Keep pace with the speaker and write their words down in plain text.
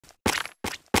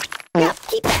Yeah,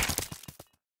 keep that.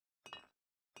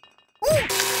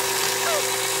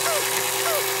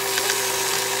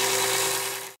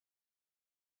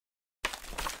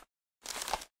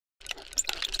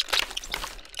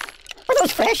 Are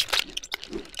those fresh?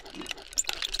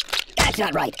 That's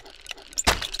not right.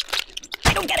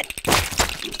 I don't get it.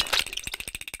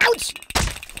 Ouch!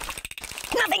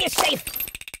 Nothing is safe.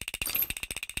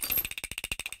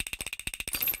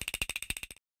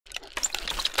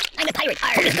 I'm a pirate.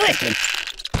 Arr, it's good.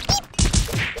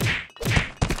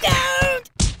 Don't!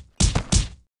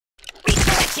 Read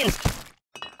directions.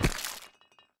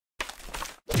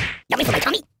 Yummy for my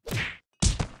tummy.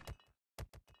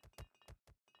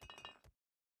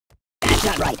 That's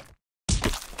not right.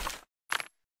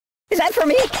 Is that for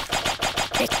me?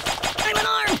 I'm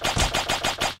unarmed.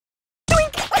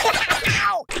 Doink!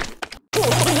 Ow!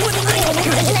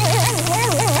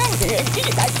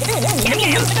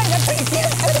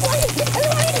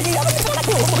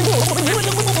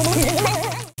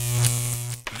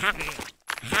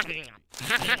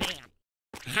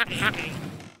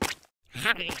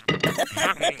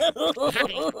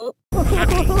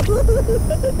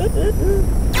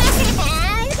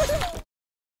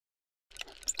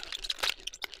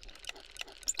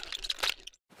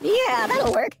 Yeah,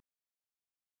 that'll work.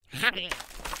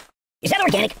 Is that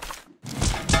organic?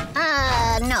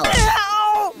 No.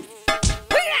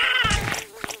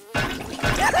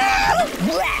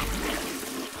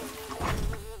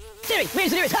 Siri, where's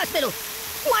the nearest hospital?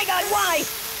 My God, why?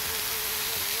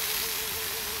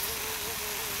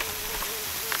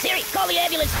 Siri, call the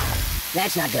ambulance.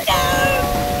 That's not good.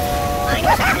 I'm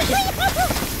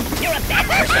suspicious. You're a bad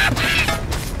person.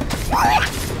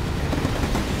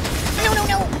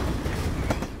 No.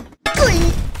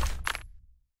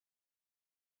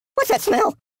 What's that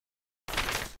smell?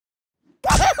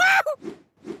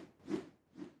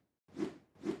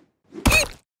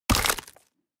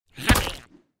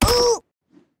 Ooh.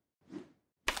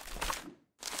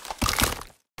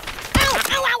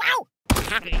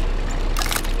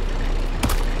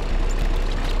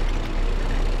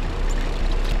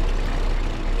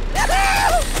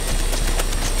 Ow!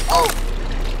 Oh!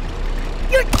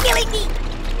 You're killing me!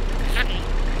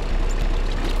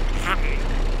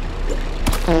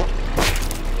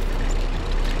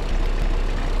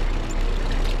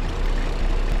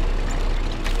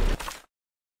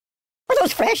 Are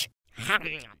those fresh?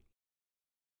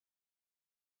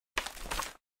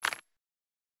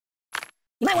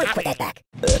 You might want to put that back.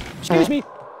 Excuse me.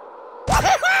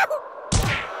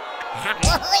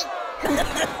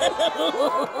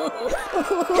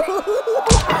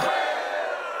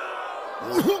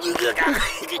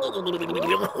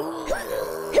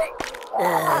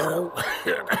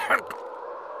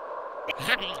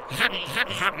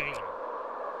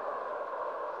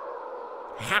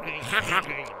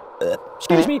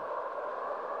 Excuse me.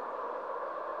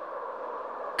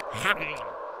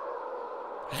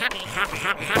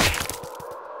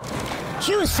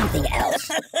 Choose something else.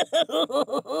 Put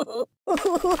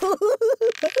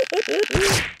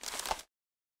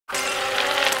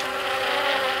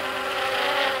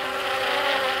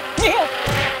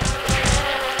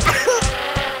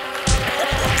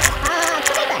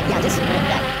it back. Yeah, just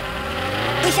that.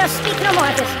 We shall speak no more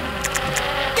of this.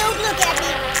 Don't look at me.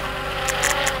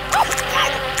 Oh,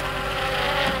 God.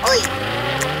 Oi.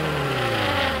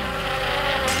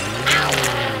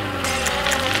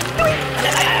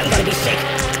 I'm gonna be sick.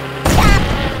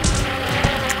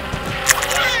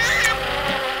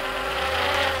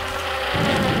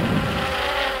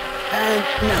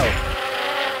 No.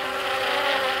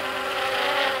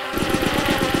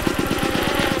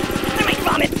 I might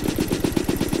vomit.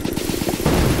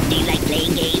 Do you like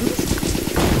playing games?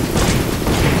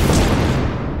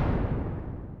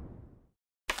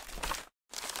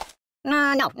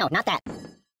 No, not that.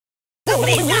 Oh,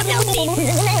 please, no, please.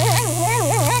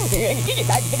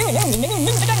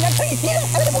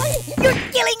 You're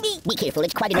killing me! Be careful,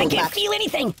 it's quite an old box. I can't feel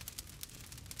anything!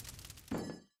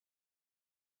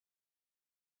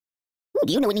 Ooh,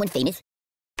 do you know anyone famous?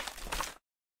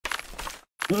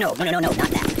 No, not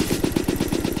that.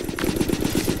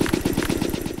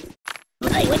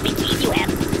 Hey, what big teeth you have?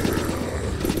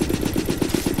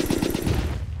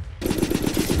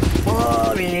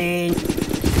 Boring.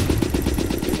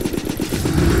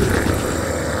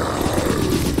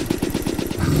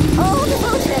 Oh, the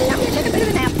boat's ready. I'm gonna take a bit of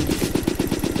a nap.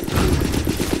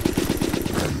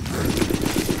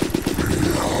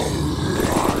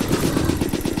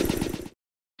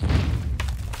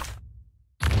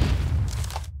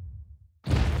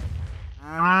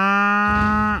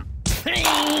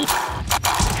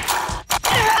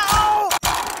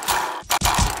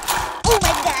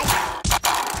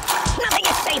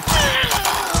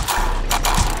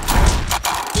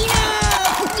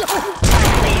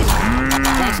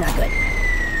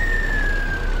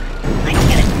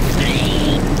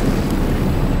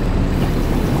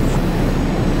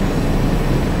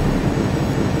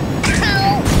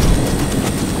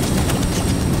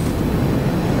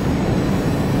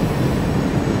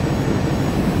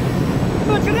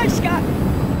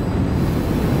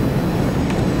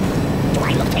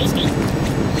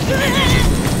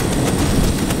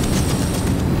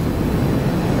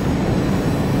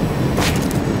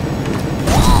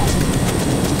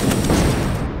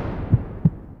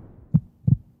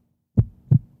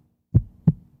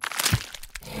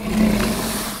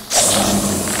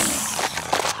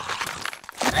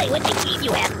 Hey, what big teeth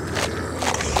you have?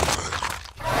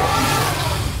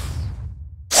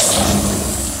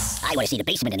 I want to see the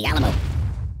basement in the Alamo.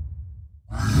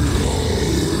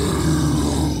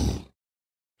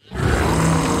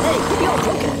 Hey, you're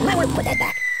joking. You might want to put that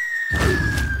back.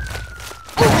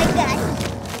 Oh my god!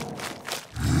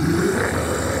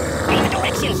 Read the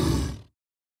directions.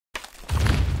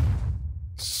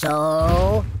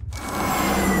 So...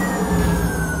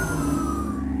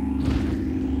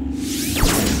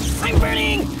 I'm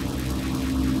burning!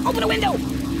 Open a window!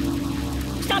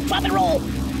 Stop, drop, and roll!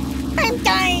 I'm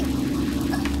dying!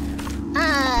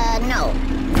 No.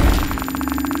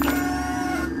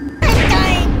 I'm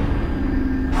dying!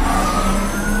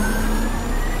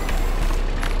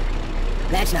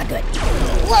 That's not good.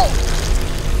 Whoa!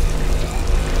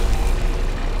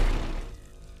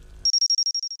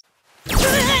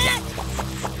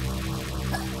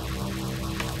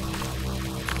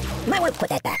 Might want to put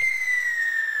that back.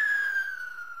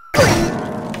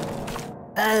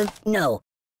 No.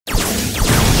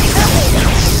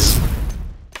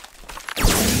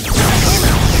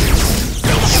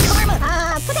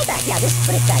 Put it back. Yeah, just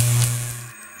put it back.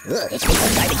 Ugh, it's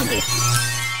just garbage in here.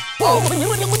 Oh!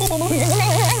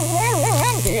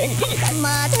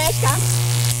 Matрешка!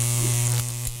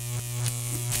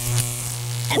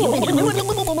 Have you been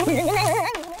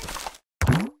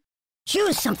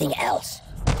choose something else.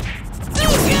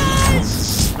 Oh, God!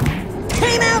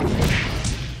 Time out!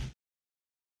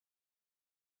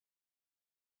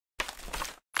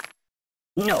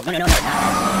 No, not that.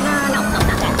 No, not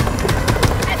that.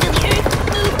 I feel the earth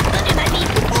move under my feet.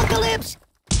 Apocalypse!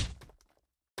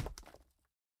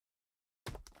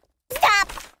 Stop!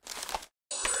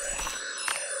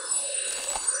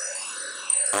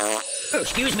 Oh,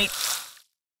 excuse me.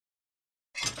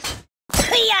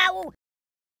 Yow!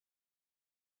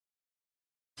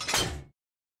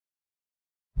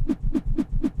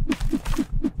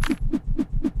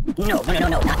 No,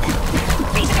 not that.